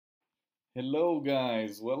Hello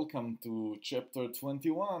guys, welcome to chapter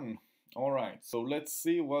 21. Alright, so let's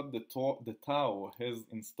see what the Tao has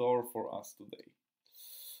in store for us today.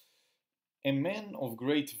 A man of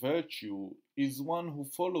great virtue is one who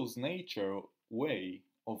follows nature way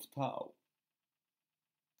of Tao.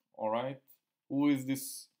 Alright, who is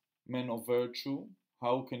this man of virtue?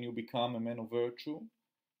 How can you become a man of virtue?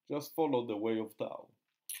 Just follow the way of Tao.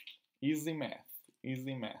 Easy math,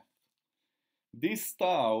 easy math. This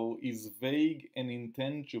Tao is vague and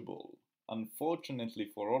intangible. Unfortunately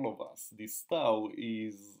for all of us, this Tao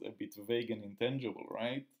is a bit vague and intangible,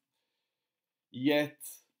 right? Yet,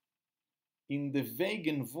 in the vague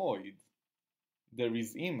and void, there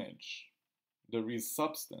is image, there is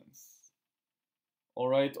substance.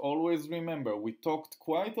 Alright, always remember, we talked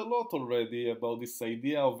quite a lot already about this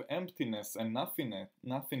idea of emptiness and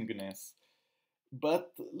nothingness.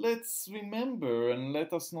 But let's remember and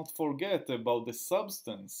let us not forget about the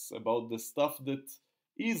substance, about the stuff that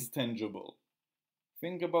is tangible.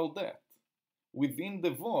 Think about that. Within the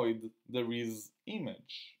void, there is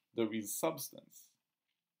image, there is substance.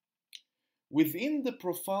 Within the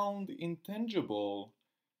profound intangible,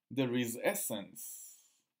 there is essence.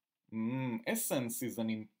 Essence is an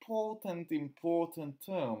important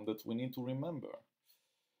term that we need to remember.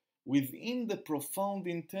 Within the profound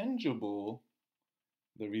intangible,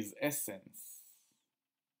 there is essence.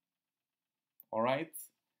 Alright?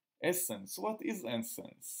 Essence. What is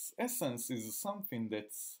essence? Essence is something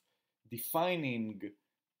that's defining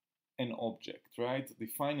an object, right?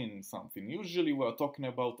 Defining something. Usually we're talking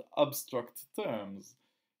about abstract terms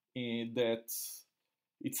that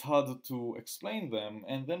it's hard to explain them,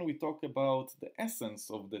 and then we talk about the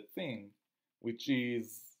essence of the thing, which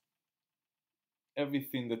is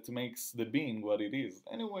everything that makes the being what it is.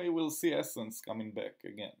 Anyway, we'll see essence coming back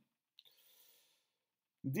again.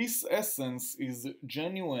 This essence is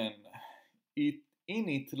genuine. In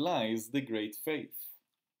it lies the great faith.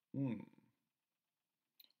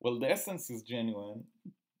 Well, the essence is genuine,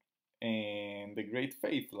 and the great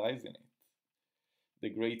faith lies in it. The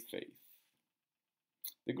great faith.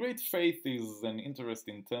 The great faith is an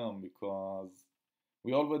interesting term because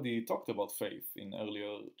we already talked about faith in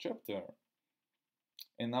earlier chapter.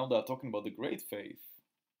 And now they're talking about the great faith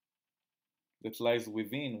that lies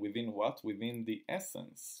within what? Within the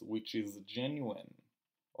essence, which is genuine.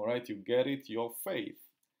 Alright, you get it? Your faith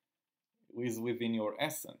is within your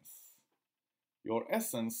essence. Your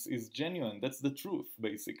essence is genuine. That's the truth,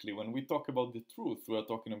 basically. When we talk about the truth, we are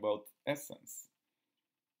talking about essence.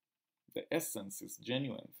 The essence is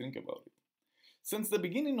genuine. Think about it. Since the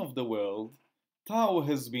beginning of the world, Tao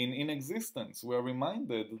has been in existence. We are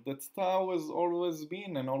reminded that Tao has always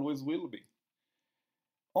been and always will be.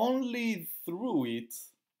 Only through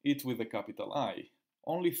it with a capital I,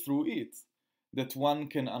 only through it, that one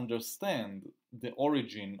can understand the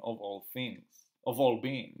origin of all things, of all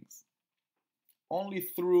beings. Only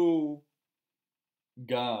through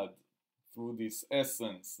God, through this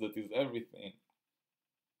essence that is everything,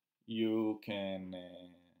 you can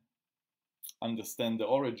understand the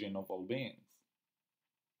origin of all beings.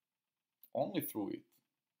 Only through it.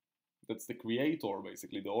 That's the creator,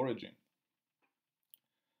 basically, the origin.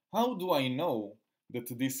 How do I know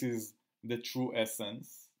that this is the true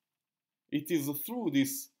essence? It is through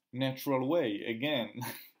this natural way. Again,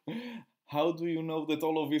 how do you know that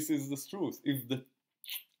all of this is the truth? If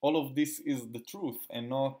all of this is the truth and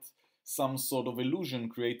not some sort of illusion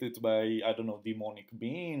created by, I don't know, demonic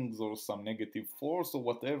beings or some negative force or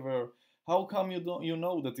whatever, how come you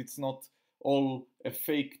know that it's not all a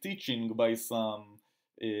fake teaching by some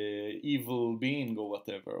evil being or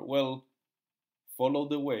whatever? Well, follow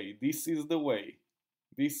the way. This is the way.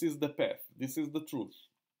 This is the path. This is the truth.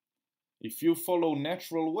 If you follow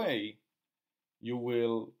natural way, you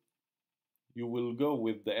will go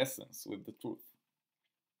with the essence, with the truth.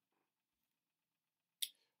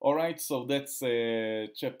 Alright, so that's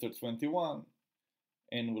chapter 21,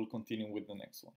 and we'll continue with the next one.